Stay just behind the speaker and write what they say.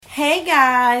Hey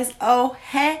guys. Oh,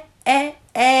 hey, hey,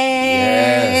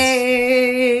 hey.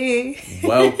 Yes.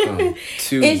 Welcome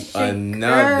to It's your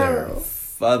another girl.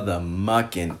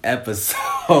 Mothermucking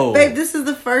episode. Babe, this is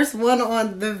the first one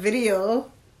on the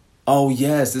video. Oh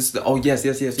yes, this is the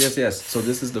yes. So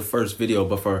this is the first video,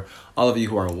 but for all of you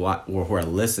who are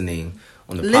listening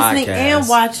on the Listening podcast and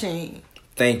watching.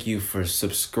 thank you for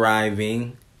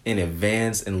subscribing in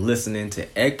advance and listening to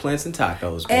Eggplants and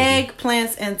Tacos, baby.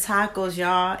 Eggplants and tacos,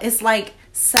 y'all. It's like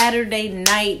Saturday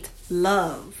Night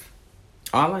Love.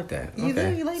 Oh, I like that. You Okay.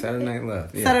 do? You like Saturday that? Night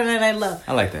Love. Yeah. Saturday Night Love.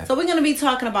 I like that. So we're going to be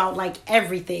talking about like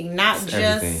everything, not It's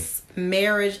just everything.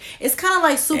 marriage. It's kind of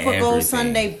like Super Bowl Everything.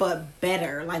 Sunday, but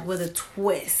better, like with a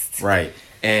twist. Right.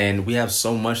 And we have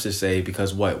so much to say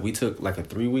because we took like a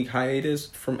 3-week hiatus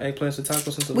from Eggplants and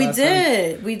Tacos since the last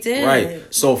time. We did.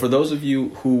 Right. So for those of you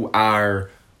who are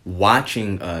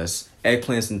watching us,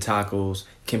 Eggplants and Tacos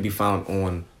can be found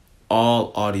on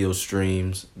all audio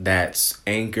streams. That's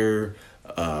Anchor,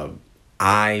 iPodcast,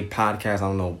 I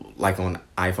don't know, like on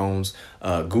iPhones,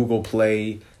 Google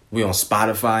Play. We on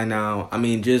Spotify now. I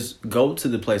mean, just go to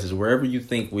the places wherever you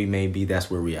think we may be. That's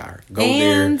where we are. Go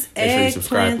there. Make sure you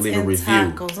subscribe. Leave a review.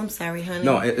 Tacos. I'm sorry, honey.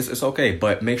 No, it's okay.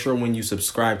 But make sure when you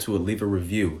subscribe to it, leave a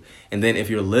review. And then if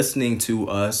you're listening to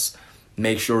us,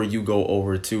 make sure you go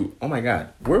over to. Oh my God,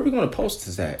 where are we going to post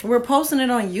this at? We're posting it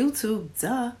on YouTube.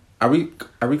 Duh. Are we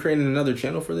creating another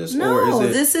channel for this? No, or is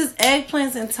it... this is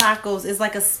Eggplants and Tacos. It's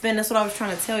like a spin. That's what I was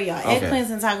trying to tell y'all. Okay. Eggplants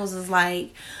and Tacos is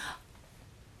like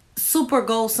Super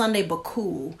Bowl Sunday, but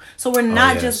cool. So we're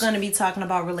not yes. just going to be talking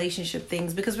about relationship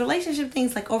things, because relationship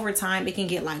things, like over time, it can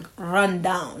get like run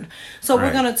down. So we're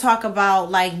Right. going to talk about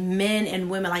like men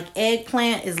and women. Like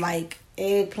eggplant is like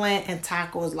eggplant and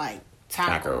taco is like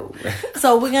taco.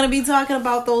 So we're going to be talking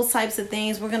about those types of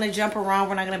things. We're going to jump around.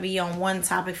 We're not going to be on one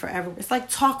topic forever. It's like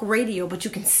talk radio, but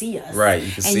you can see us. Right, you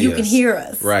can see and you us. can hear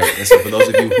us. Right. And so for those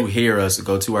of you who hear us,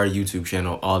 go to our YouTube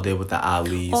channel, All Day with the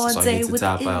Ali's. All so Day I get to with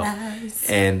top the out. Eli's.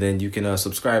 And then you can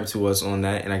subscribe to us on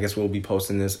that. And I guess we'll be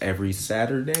posting this every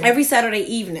Saturday? Every Saturday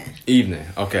evening. Evening.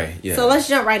 Okay, yeah. So let's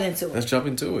jump right into it. Let's jump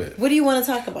into it. What do you want to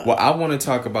talk about? Well, I want to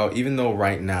talk about, even though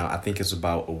right now I think it's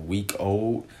about a week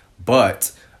old,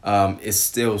 but it's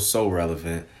still so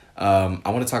relevant. I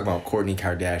want to talk about Kourtney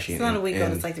Kardashian. It's not a week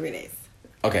old, it's like 3 days.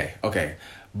 Okay.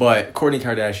 But Kourtney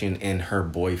Kardashian and her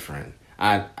boyfriend.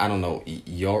 I don't know,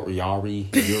 Yuri,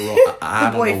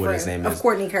 I don't know what his name is. Of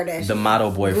Kourtney Kardashian. The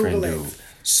model boyfriend Google dude. it.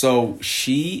 So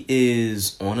she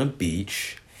is on a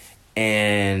beach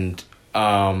and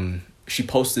she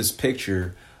posts this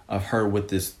picture of her with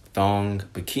this thong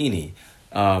bikini.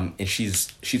 And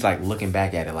she's like looking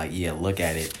back at it like, yeah, look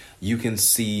at it. You can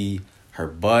see her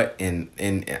butt and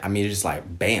I mean, it's just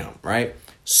like bam, right?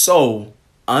 So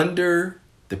under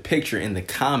the picture in the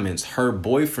comments, her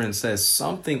boyfriend says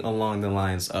something along the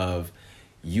lines of,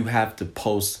 you have to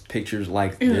post pictures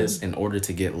like this in order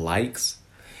to get likes.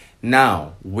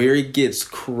 Now, where it gets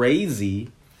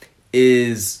crazy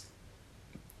is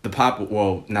not the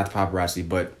paparazzi,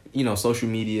 but social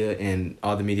media and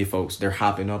all the media folks, they're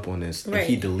hopping up on this. Right. And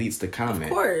he deletes the comment. Of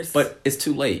course. But it's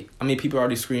too late. I mean, people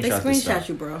already They screenshot this stuff. screenshot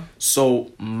you, bro.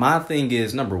 So my thing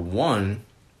is, number one,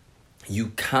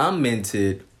 you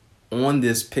commented on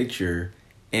this picture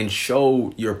and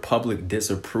showed your public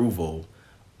disapproval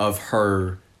of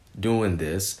her doing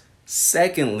this.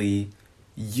 Secondly,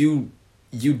 you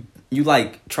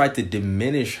like tried to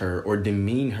diminish her or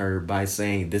demean her by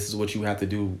saying this is what you have to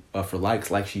do for likes,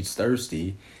 like she's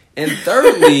thirsty. And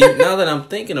thirdly, now that I'm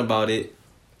thinking about it,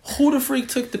 who the freak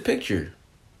took the picture?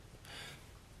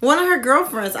 One of her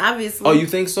girlfriends, obviously. Oh, you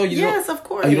think so? Yes, of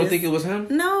course. Oh, you don't think it was him?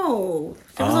 No.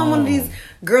 It was on one of these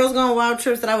girls going wild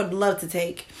trips that I would love to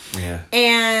take. Yeah.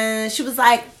 And she was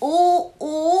like,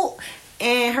 ooh.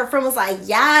 And her friend was like,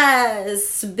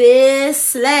 yes, bitch,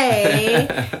 slay.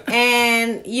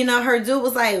 And, her dude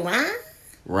was like, what?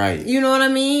 Right. You know what I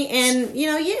mean? And,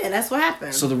 yeah, that's what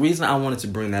happened. So the reason I wanted to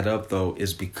bring that up, though,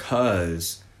 is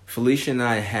because Felicia and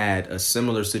I had a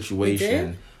similar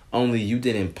situation, only you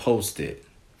didn't post it.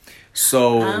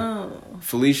 So,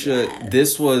 Felicia,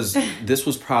 this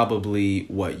was probably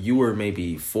what, you were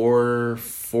maybe four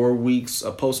weeks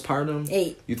of postpartum?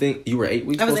 8. You think you were 8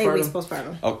 weeks postpartum? I was 8 weeks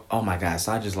postpartum. Oh my God.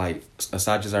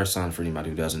 Asaj is our son, for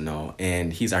anybody who doesn't know,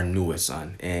 and he's our newest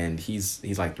son, and he's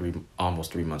like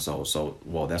almost 3 months old. So,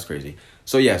 well, that's crazy.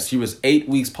 So yes, she was 8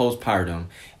 weeks postpartum,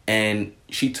 and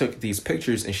she took these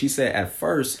pictures, and she said at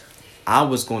first, I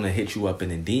was going to hit you up in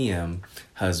a DM,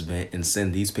 husband, and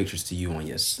send these pictures to you on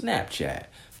your Snapchat.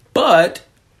 But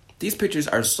these pictures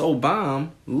are so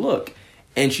bomb. Look.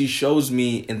 And she shows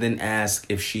me and then asks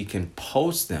if she can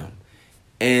post them.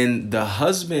 And the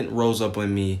husband rose up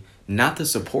on me, not the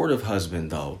supportive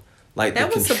husband though. Like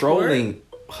that the controlling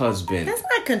husband. That's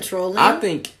not controlling. I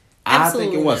think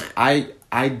it was.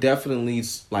 I definitely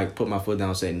like put my foot down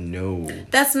and said no.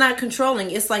 That's not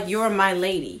controlling. It's like, you're my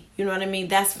lady. You know what I mean?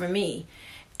 That's for me.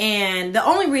 And the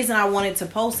only reason I wanted to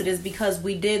post it is because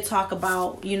we did talk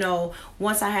about, you know,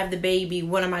 once I have the baby,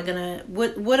 what am I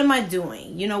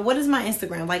doing? You know, what is my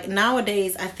Instagram? Like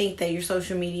nowadays, I think that your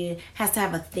social media has to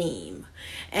have a theme.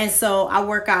 And so I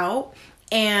work out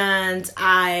and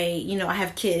I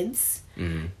have kids.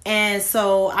 Mm-hmm. And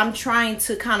so I'm trying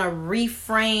to kind of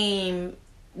reframe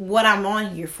what I'm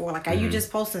on here for. Like, are you just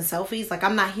posting selfies? Like,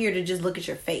 I'm not here to just look at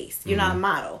your face. You're not a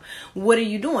model. What are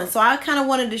you doing? So I kind of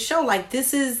wanted to show, like,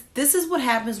 this is what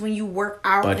happens when you work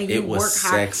out and you work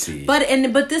hard. Sexy. But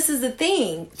this is the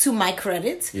thing, to my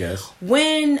credit. Yes.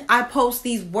 When I post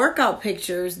these workout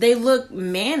pictures, they look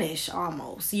mannish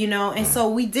almost, you know? And so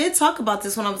we did talk about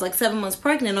this when I was like 7 months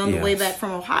pregnant on the way back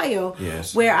from Ohio.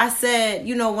 Yes. Where I said,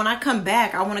 you know, when I come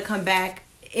back, I want to come back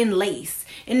in lace.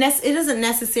 And it doesn't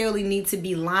necessarily need to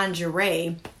be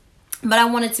lingerie, but I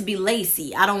want it to be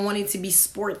lacy. I don't want it to be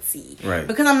sportsy. Right.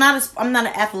 Because I'm not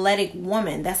an athletic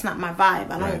woman. That's not my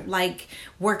vibe. I don't like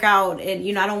work out, and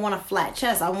you know, I don't want a flat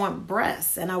chest. I want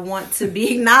breasts, and I want to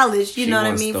be acknowledged, you know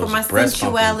what I mean, for my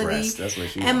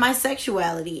sensuality and my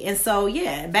sexuality. And so,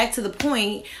 yeah, back to the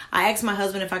point, I asked my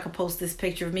husband if I could post this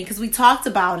picture of me because we talked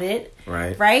about it.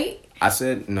 Right? I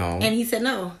said no. And he said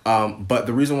no. But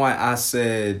the reason why I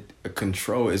said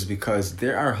control is because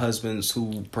there are husbands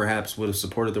who perhaps would have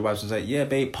supported their wives and said, yeah,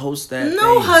 babe, post that.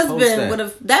 No husband would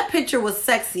have. That picture was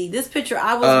sexy. This picture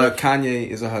I was... Kanye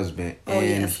is a husband. Oh,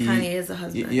 and yes, Kanye is a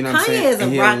husband. You know what I'm saying? Kanye is a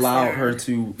rock star. He allowed her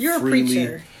to You're freely... a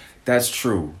preacher. That's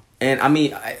true. And I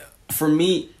mean, for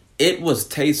me, it was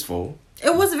tasteful.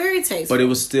 It was very tasteful. But it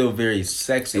was still very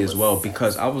sexy as well,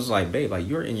 because I was like, babe, like,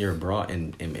 you're in your bra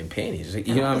and panties.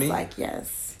 You know what I mean? I was like,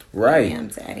 yes. Right. Damn,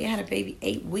 Daddy. I had a baby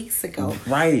 8 weeks ago.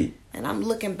 Right. And I'm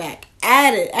looking back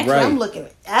at it. Actually, I'm looking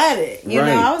at it. You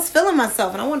know, I was feeling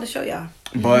myself, and I wanted to show y'all.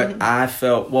 But I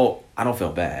don't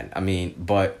feel bad. I mean,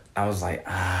 but I was like,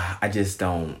 I just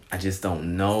don't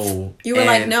know. You were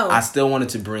like, no. I still wanted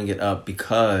to bring it up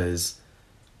because...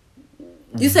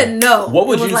 You said no. What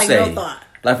would you say? No thought.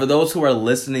 Like, for those who are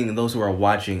listening and those who are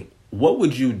watching, what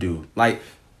would you do? Like,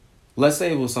 let's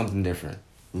say it was something different.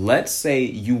 Let's say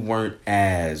you weren't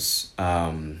as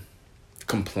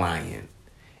compliant.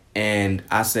 And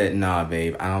I said, nah,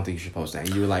 babe, I don't think you should post that.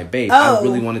 And you were like, babe, I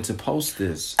really wanted to post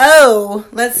this. Oh,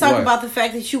 let's talk about the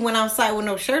fact that you went outside with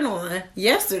no shirt on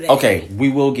yesterday. Okay, we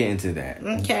will get into that.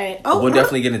 Okay. We'll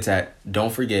definitely get into that.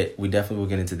 Don't forget, we definitely will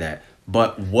get into that.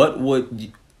 But what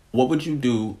would you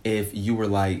do if you were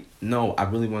like, no, I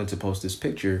really wanted to post this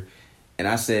picture, and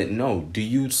I said no? Do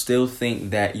you still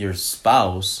think that your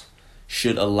spouse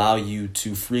should allow you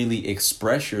to freely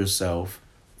express yourself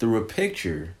through a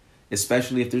picture,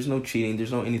 especially if there's no cheating,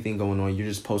 there's no anything going on, you're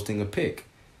just posting a pic?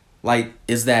 Like,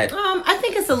 is that... I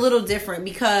think it's a little different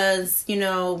because, you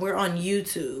know, we're on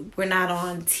YouTube. We're not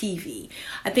on TV.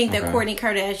 I think that Kourtney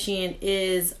Kardashian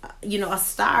is, you know, a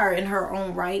star in her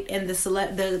own right. And the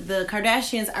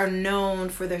Kardashians are known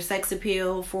for their sex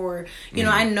appeal, for, you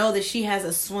know, I know that she has a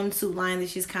swimsuit line that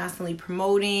she's constantly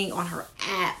promoting on her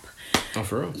app. Oh,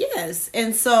 for real? Yes.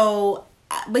 And so,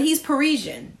 but he's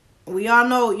Parisian. We all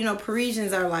know, you know,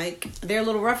 Parisians are like, they're a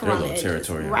little rough around the edges.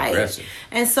 Territorial, right? Aggressive.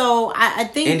 And so I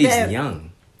think and he's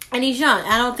young. And he's young.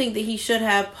 I don't think that he should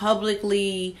have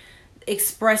publicly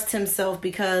expressed himself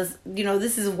because, you know,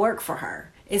 this is work for her.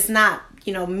 It's not,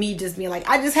 you know, me just being like,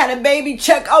 I just had a baby,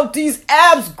 check out these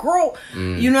abs, girl.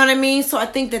 You know what I mean? So I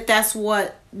think that that's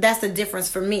the difference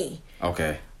for me.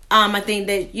 Okay. I think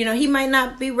that, you know, he might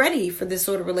not be ready for this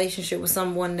sort of relationship with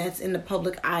someone that's in the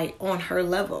public eye on her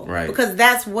level. Right. Because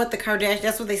that's what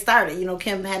that's what they started. You know,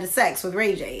 Kim had sex with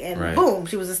Ray J and boom,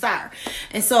 she was a star.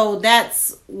 And so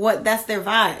that's their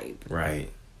vibe. Right.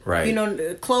 You know,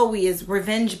 Khloe is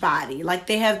revenge body. Like,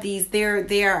 they have these, they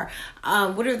are,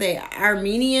 what are they?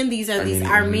 Armenian? These are these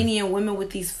Armenian women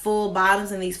with these full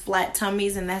bottoms and these flat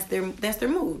tummies, and that's their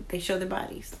mood. They show their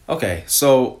bodies. Okay,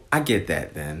 so I get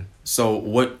that then.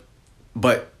 So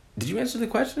but did you answer the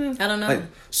question? I don't know. Like,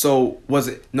 so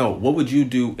what would you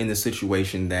do in the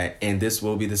situation that, and this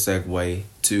will be the segue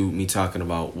to me talking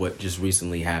about what just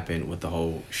recently happened with the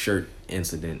whole shirt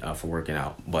incident for working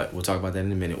out, but we'll talk about that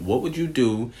in a minute. What would you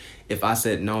do if I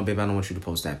said, no, babe, I don't want you to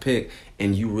post that pic,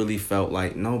 and you really felt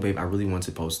like, no, babe, I really want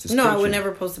to post this picture? I would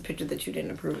never post a picture that you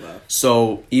didn't approve of.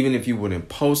 So even if you wouldn't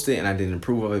post it and I didn't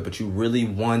approve of it, but you really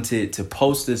wanted to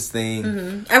post this thing,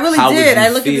 I really did. I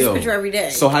look at this picture every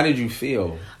day. So how did you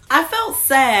feel? I felt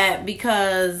sad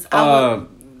because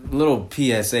little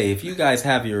PSA. If you guys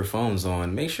have your phones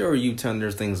on, make sure you turn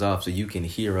those things off so you can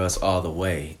hear us all the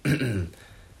way.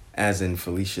 As in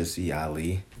Felicia C.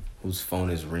 Ali, whose phone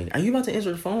is ringing. Are you about to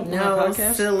answer the phone? No,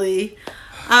 silly.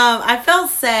 I felt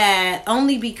sad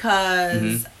only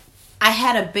because I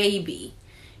had a baby,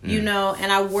 you know,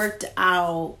 and I worked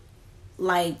out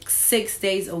like 6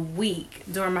 days a week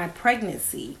during my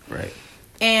pregnancy. Right.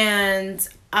 And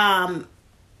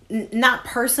not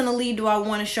personally do I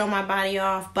want to show my body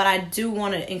off, but I do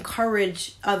want to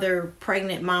encourage other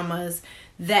pregnant mamas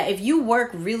that if you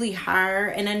work really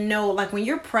hard, and I know like when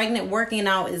you're pregnant, working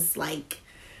out is like,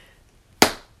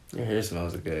 your hair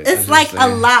smells good. It's like a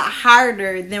lot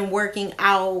harder than working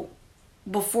out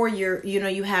before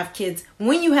you have kids.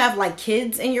 When you have like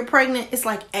kids and you're pregnant, it's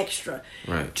like extra.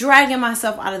 Right. Dragging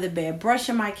myself out of the bed,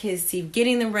 brushing my kids' teeth,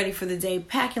 getting them ready for the day,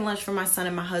 packing lunch for my son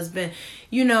and my husband,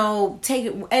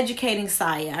 educating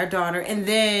Saya, our daughter, and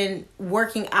then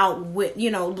working out with,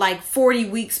 like 40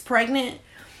 weeks pregnant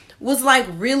was like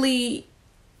really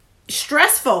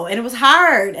stressful, and it was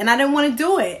hard, and I didn't want to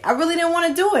do it. I really didn't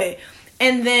want to do it.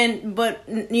 And then, but,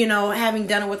 having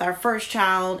done it with our first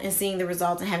child and seeing the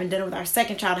results, and having done it with our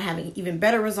second child and having even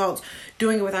better results,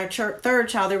 doing it with our third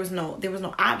child, there was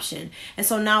no option. And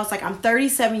so now it's like, I'm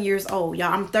 37 years old,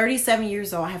 y'all. I'm 37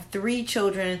 years old. I have 3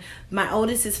 children. My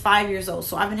oldest is 5 years old.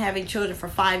 So I've been having children for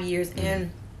 5 years, and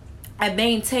I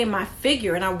maintained my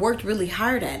figure, and I worked really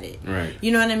hard at it. Right.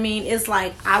 You know what I mean? It's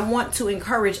like, I want to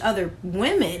encourage other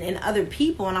women and other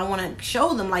people, and I want to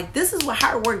show them, like, this is what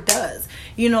hard work does.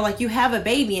 Like, you have a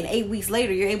baby, and 8 weeks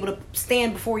later, you're able to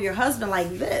stand before your husband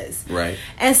like this. Right.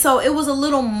 And so it was a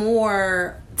little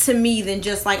more to me than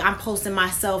just like I'm posting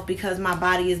myself because my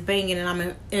body is banging and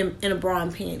I'm in a bra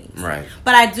and panties. Right.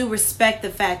 But I do respect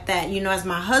the fact that, as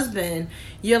my husband,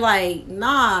 you're like,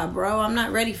 nah, bro, I'm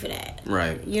not ready for that.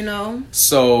 Right.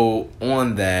 So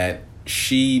on that,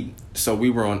 so we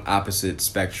were on opposite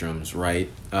spectrums, right?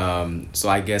 So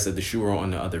I guess if the shoe were on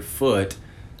the other foot,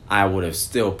 I would have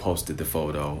still posted the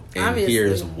photo. And obviously.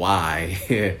 Here's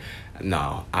why.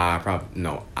 No, I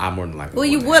more than likely. Well,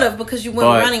 you would have, because you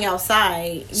weren't running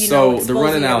outside. So the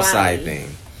running outside thing.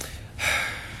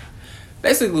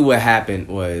 Basically, what happened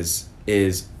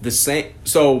is the same.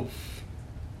 So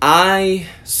I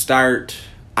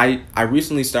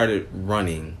recently started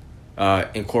running,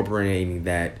 incorporating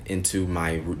that into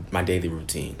my daily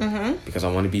routine because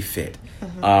I want to be fit.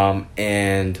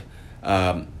 And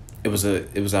it was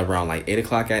around like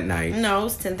 8:00 at night. No, it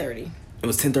was 10:30. It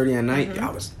was 10:30 at night.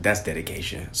 That's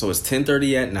dedication. So it's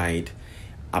 10:30 at night.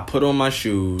 I put on my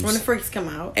shoes when the freaks come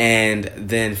out, and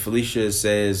then Felicia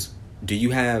says, "Do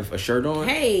you have a shirt on?"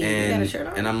 Hey, you got a shirt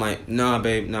on? And I'm like, "Nah,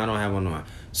 babe, no, I don't have one on."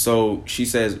 So she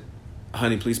says,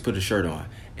 "Honey, please put a shirt on."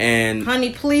 And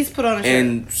honey, please put on a shirt.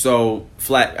 And so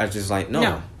flat, I was just like,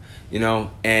 no.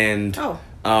 And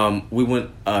we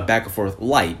went back and forth,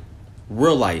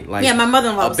 real light, like, yeah, my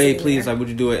mother-in-law was babe, please, like, would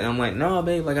you do it? And I'm like, no,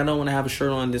 babe, like, I don't want to have a shirt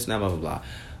on, this and that, blah blah blah.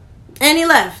 And he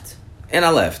left. And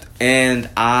I left, and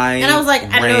I was like,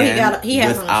 I know he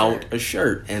has without a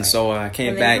shirt, and so I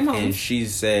came back, and she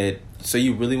said, "So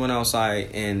you really went outside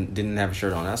and didn't have a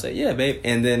shirt on?" I said, "Yeah, babe."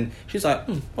 And then she's like,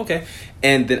 "Okay."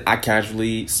 And then I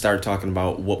casually started talking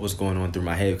about what was going on through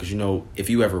my head, because if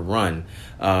you ever run,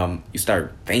 you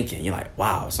start thinking, you're like,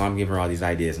 wow. So I'm giving her all these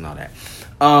ideas and all that.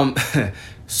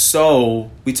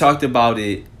 So we talked about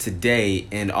it today,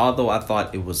 and although I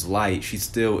thought it was light, she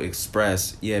still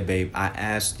expressed, "Yeah, babe, I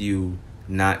asked you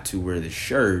not to wear the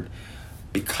shirt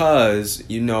because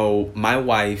my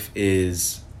wife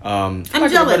is I'm like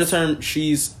jealous. A better term,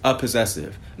 she's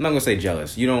possessive. I'm not gonna say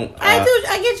jealous. You don't.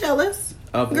 I get jealous.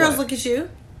 Of girls what? Look at you.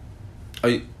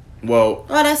 Well.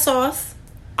 Oh, that's sauce.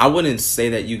 I wouldn't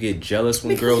say that you get jealous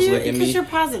when girls look at me. Because you're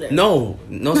positive. No,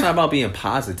 it's not about being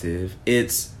positive.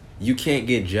 It's you can't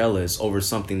get jealous over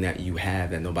something that you have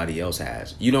that nobody else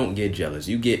has. You don't get jealous.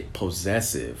 You get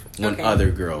possessive when other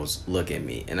girls look at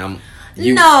me, and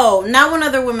No, not when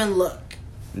other women look.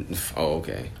 Oh,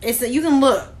 okay. It's that you can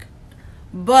look,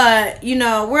 but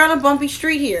we're on a bumpy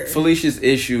street here. Felicia's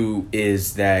issue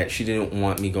is that she didn't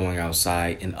want me going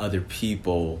outside, and other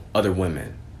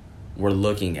women, were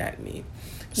looking at me.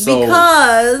 So,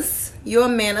 because you're a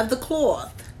man of the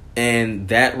cloth. And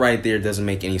that right there doesn't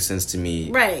make any sense to me.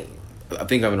 Right. I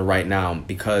think I'm going to right now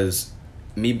because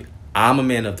I'm a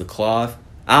man of the cloth.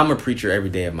 I'm a preacher every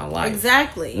day of my life.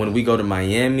 Exactly. When we go to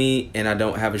Miami and I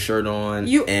don't have a shirt on,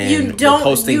 we're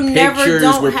posting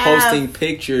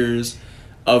pictures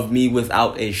of me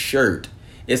without a shirt.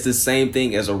 It's the same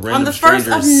thing as a random on the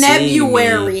 1st of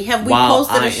February. Have we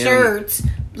posted a shirt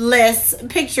less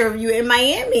picture of you in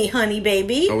Miami, honey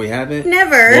baby. Oh, we haven't?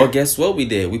 Never. Well, guess what we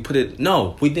did? We put it...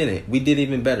 No, we didn't. We did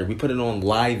even better. We put it on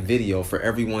live video for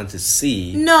everyone to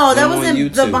see. No, that was in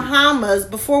YouTube. The Bahamas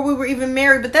before we were even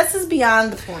married, but that's just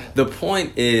beyond the point. The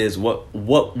point is, what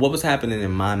was happening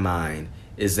in my mind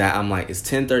is that I'm like, it's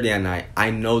 10:30 at night.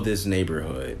 I know this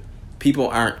neighborhood. People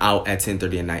aren't out at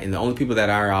 10:30 at night. And the only people that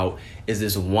are out is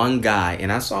this one guy. And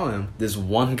I saw him. This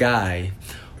one guy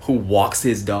who walks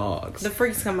his dogs. The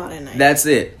freaks come out at night. That's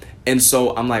it. And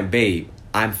so I'm like, babe,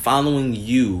 I'm following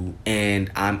you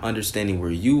and I'm understanding where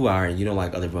you are and you don't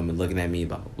like other women looking at me,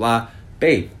 blah, blah, blah.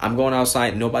 Babe, I'm going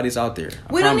outside. Nobody's out there.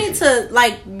 We don't need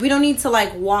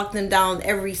to walk them down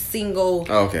every single,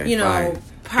 part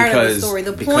of the story.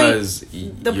 The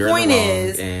point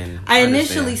is, I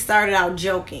initially started out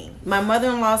joking. My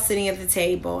mother-in-law sitting at the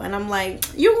table and I'm like,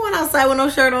 you going outside with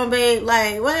no shirt on, babe?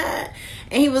 Like, what?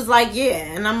 And he was like,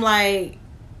 yeah. And I'm like,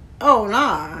 oh,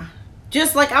 nah.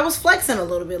 Just like I was flexing a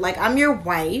little bit. Like, I'm your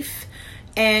wife.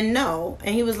 And no.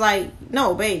 And he was like,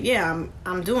 no, babe, yeah,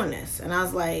 I'm doing this. And I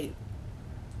was like,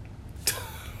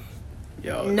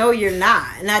 yo, no, you're not.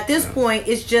 And at this point,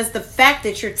 it's just the fact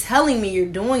that you're telling me you're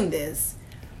doing this.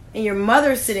 And your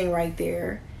mother's sitting right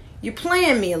there. You're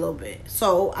playing me a little bit.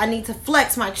 So I need to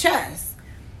flex my chest.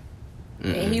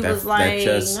 And he was like, that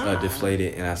chest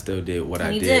deflated, and I still did what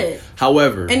I did.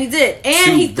 However, and he did,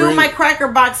 and he threw my cracker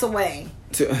box away.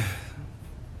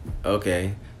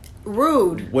 Okay.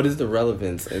 Rude. What is the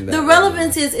relevance in that? The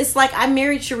relevance is, it's like I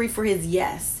married Sharif for his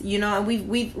yes, and we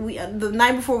the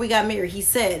night before we got married, he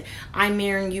said, "I'm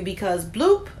marrying you because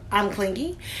bloop, I'm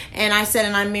clingy," and I said,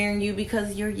 "And I'm marrying you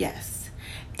because you're yes."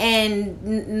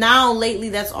 And now lately,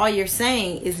 that's all you're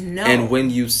saying is no. And when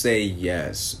you say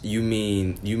yes, you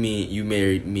mean you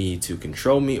married me to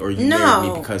control me, or you married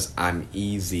me because I'm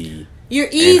easy. You're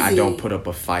easy. And I don't put up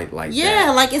a fight like that.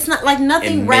 Yeah, like it's not like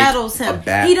nothing rattles him.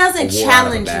 He doesn't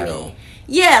challenge me.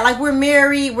 Yeah, like we're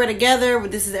married, we're together,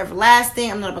 this is everlasting.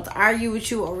 I'm not about to argue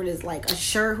with you over this, like a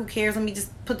shirt. Who cares? Let me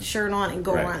just put the shirt on and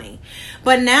go running.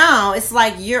 But now it's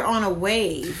like you're on a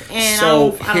wave, and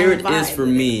so here it is for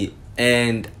me.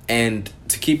 And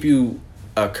to keep you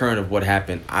current of what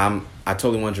happened, I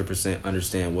totally 100%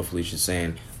 understand what Felicia's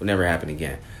saying will never happen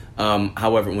again.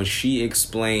 However, when she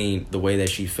explained the way that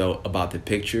she felt about the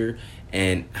picture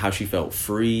and how she felt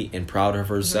free and proud of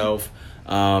herself,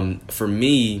 for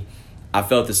me, I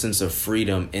felt a sense of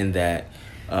freedom in that,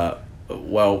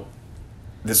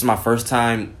 this is my first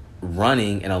time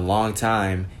running in a long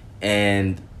time,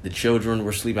 and the children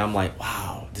were sleeping. I'm like,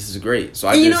 wow, this is great.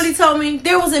 So you know what he told me?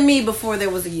 There was a me before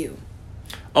there was a you.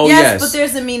 Oh, yes. But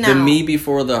there's a me now. The me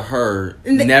before the her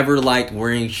never liked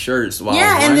wearing shirts while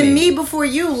running. And the me before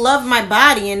you loved my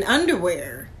body in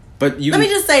underwear. But you... Let me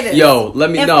just say this. Let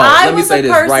me say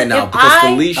this right now. Because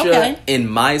Felicia, in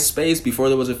MySpace, before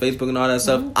there was a Facebook and all that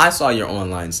stuff, I saw your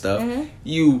online stuff.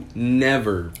 You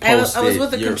never posted... I was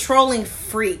with a controlling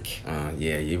freak.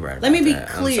 Yeah, you're right about that. Let me be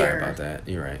clear. I'm sorry about that.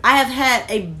 You're right. I have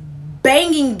had a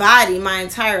banging body my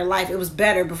entire life. It was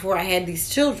better before I had these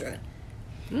children.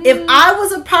 If I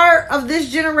was a part of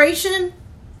this generation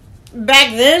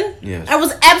back then, I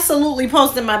was absolutely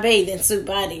posting my bathing suit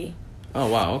body. Oh,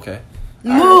 wow. Okay.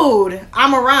 Mood.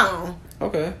 I'm around.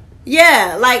 Okay.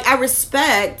 Yeah. Like, I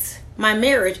respect my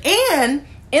marriage. And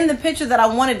in the picture that I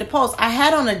wanted to post, I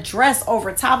had on a dress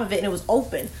over top of it and it was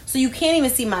open. So you can't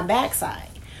even see my backside.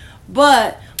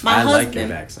 But my husband... I like your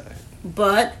backside.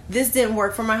 But this didn't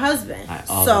work for my husband. I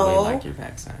always like your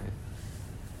backside.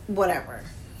 Whatever.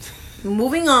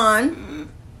 Moving on.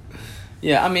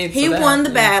 Yeah, I mean... He won the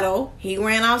battle. He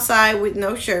ran outside with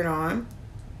no shirt on.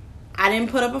 I didn't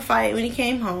put up a fight when he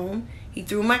came home. He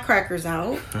threw my crackers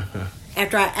out.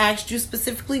 After I asked you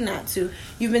specifically not to.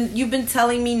 You've been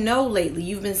telling me no lately.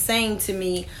 You've been saying to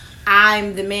me,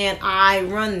 I'm the man, I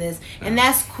run this. And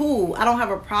that's cool. I don't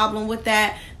have a problem with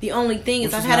that. The only thing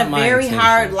is I've had a very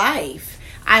hard life.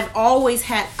 I've always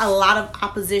had a lot of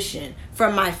opposition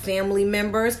from my family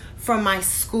members, from my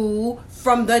school,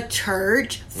 from the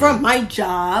church, from my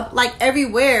job. Like,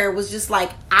 everywhere was just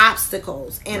like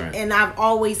obstacles. And I've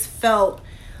always felt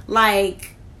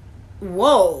like,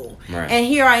 whoa. And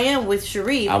here I am with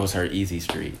Sharif. I was her easy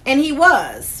street. And he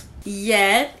was.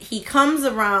 Yet, he comes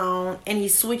around and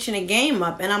he's switching the game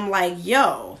up. And I'm like,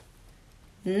 yo,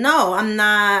 no, I'm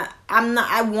not.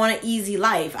 I want an easy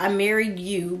life. I married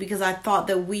you because I thought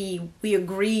that we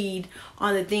agreed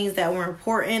on the things that were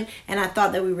important. And I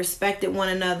thought that we respected one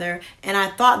another. And I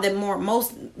thought that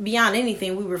most beyond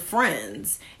anything, we were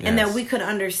friends. Yes. And that we could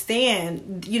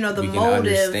understand, the motive. We can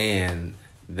understand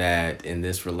that in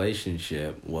this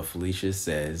relationship, what Felicia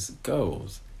says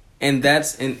goes. And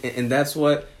that's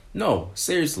what No,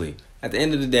 seriously. At the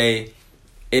end of the day,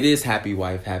 it is happy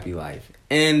wife, happy life.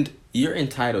 And you're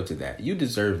entitled to that. You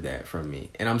deserve that from me.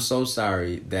 And I'm so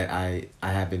sorry that I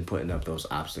have been putting up those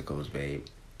obstacles, babe.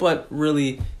 But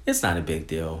really, it's not a big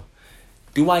deal.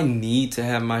 Do I need to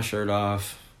have my shirt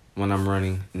off when I'm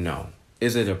running? No.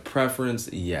 Is it a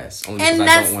preference? Yes. Only and because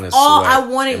I don't want to that's all sweat I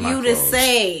wanted in my you clothes. to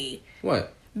say.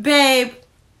 What? Babe,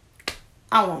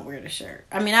 I won't wear the shirt.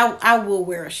 I mean, I will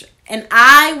wear a shirt. And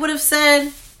I would have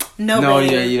said, no,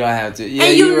 babe. Yeah, you don't have to. Yeah,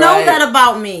 and you know right. that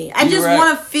about me. I just right.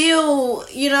 want to feel,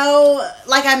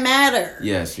 like I matter.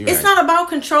 Yes, you're It's right. not about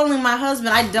controlling my husband.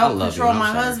 I don't control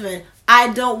my husband.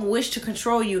 I don't wish to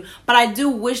control you, but I do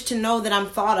wish to know that I'm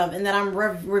thought of and that I'm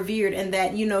revered and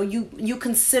that, you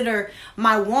consider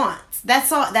my wants. That's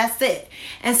all. That's it.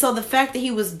 And so the fact that he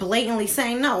was blatantly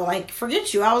saying no, like,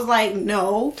 forget you. I was like,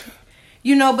 no.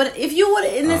 But if you would,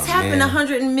 and this happened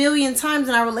 100 million times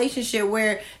in our relationship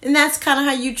and that's kind of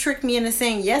how you trick me into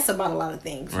saying yes about a lot of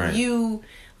things. Right.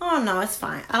 Oh no, it's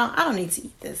fine. I don't need to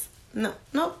eat this. No,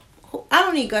 I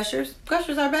don't need Gushers.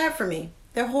 Gushers are bad for me.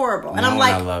 They're horrible. And I'm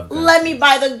like, let me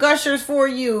buy the Gushers for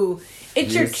you.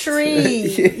 It's your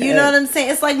treat. Yeah. You know what I'm saying?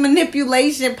 It's like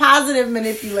manipulation, positive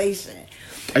manipulation.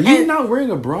 Are you not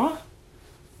wearing a bra?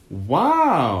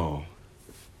 Wow.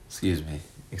 Excuse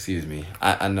me.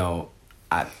 I know.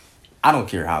 I don't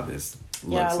care how this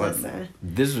looks. Yeah, listen.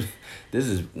 This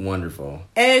is wonderful.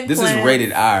 Eggplants. This is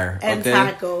rated R. And okay?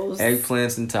 tacos.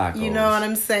 Eggplants and tacos. You know what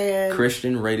I'm saying?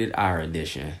 Christian rated R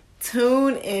edition.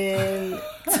 Tune in,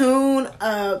 tune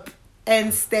up,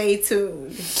 and stay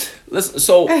tuned. Listen,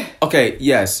 so okay,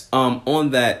 yes.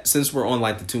 On that, since we're on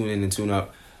like the tune in and tune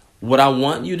up, what I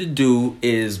want you to do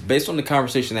is, based on the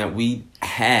conversation that we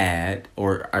had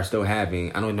or are still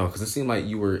having, I don't know, because it seemed like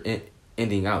you were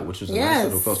ending out, which was a nice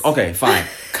little close. Okay, fine.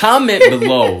 Comment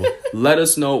below. Let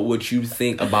us know what you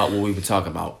think about what we were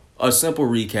talking about. A simple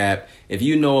recap. If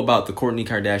you know about the Kourtney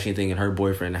Kardashian thing and her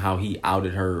boyfriend and how he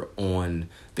outed her on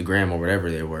the gram or whatever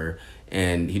they were,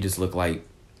 and he just looked like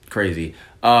crazy.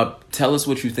 Tell us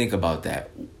what you think about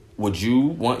that. Would you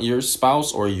want your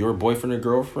spouse or your boyfriend or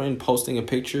girlfriend posting a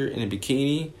picture in a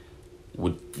bikini?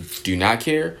 Do you not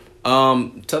care?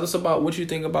 Tell us about what you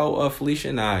think about Felicia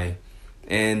and I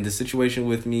and the situation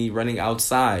with me running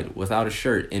outside without a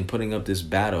shirt and putting up this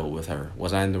battle with her.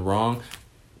 Was I in the wrong?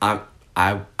 I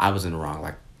was in the wrong.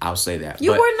 Like, I'll say that.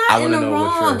 You were not in the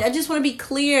wrong. I just want to be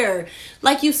clear.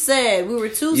 Like you said, we were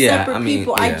two separate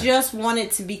people. Yeah. I just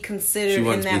wanted to be considered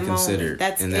in that moment.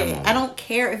 That's it. I don't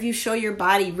care if you show your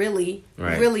body, really.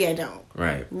 Right. Really, I don't.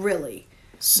 Right. Really.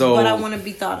 So, but I want to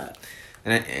be thought of.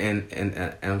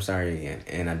 And I'm sorry again.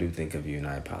 And I do think of you, and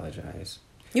I apologize.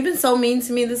 You've been so mean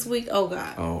to me this week. Oh,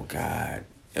 God. Oh, God.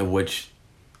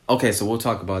 Okay, so we'll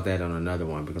talk about that on another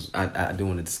one because I do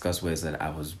want to discuss ways that I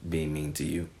was being mean to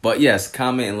you. But yes,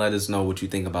 comment and let us know what you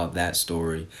think about that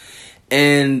story.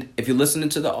 And if you're listening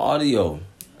to the audio,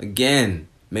 again,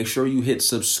 make sure you hit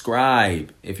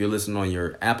subscribe if you're listening on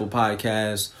your Apple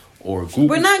Podcasts or Google.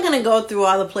 We're not going to go through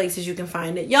all the places you can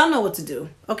find it. Y'all know what to do,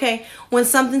 okay? When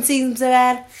something seems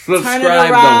bad, turn it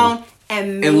around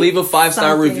and leave a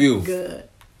 5-star review. Good.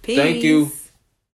 Peace. Thank you.